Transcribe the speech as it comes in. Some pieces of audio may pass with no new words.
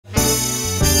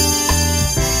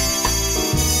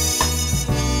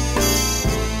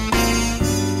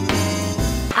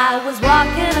was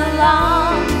walking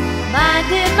along,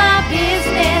 minding my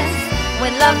business,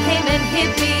 when love came and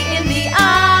hit me in the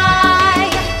eye.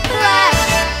 Flash,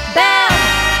 bam,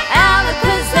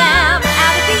 alakazam,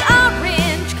 out of the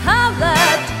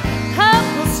orange-colored,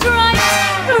 purple stripes,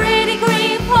 pretty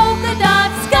green polka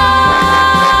dot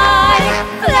sky.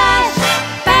 Flash,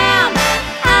 bam,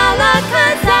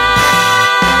 alakazam.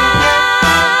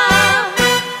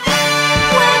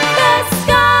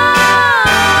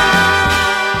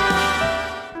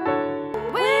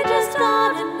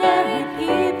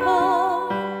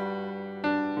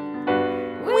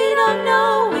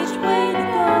 Know which way to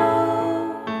go,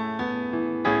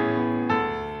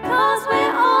 'cause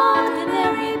we're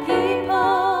ordinary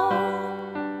people.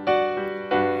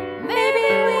 Maybe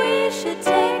we should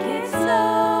take it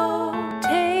slow.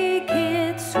 Take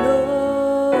it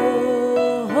slow.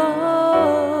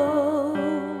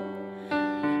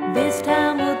 This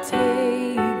time we'll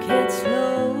take it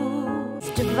slow. It's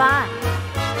divine.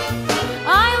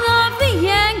 I love the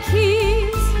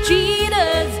Yankees,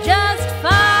 Jeter's just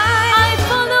fine.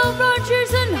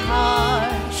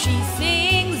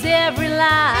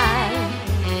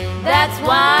 That's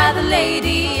why the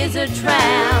lady is a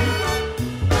tramp.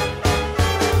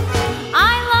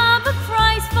 I love a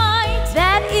prize fight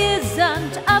that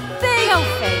isn't a big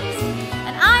old face,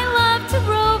 and I love to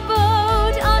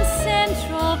rowboat on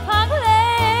Central Park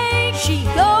Lake. She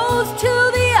goes to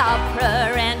the opera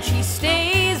and she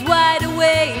stays wide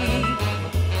awake.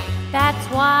 That's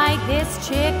why this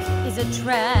chick is a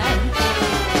tramp.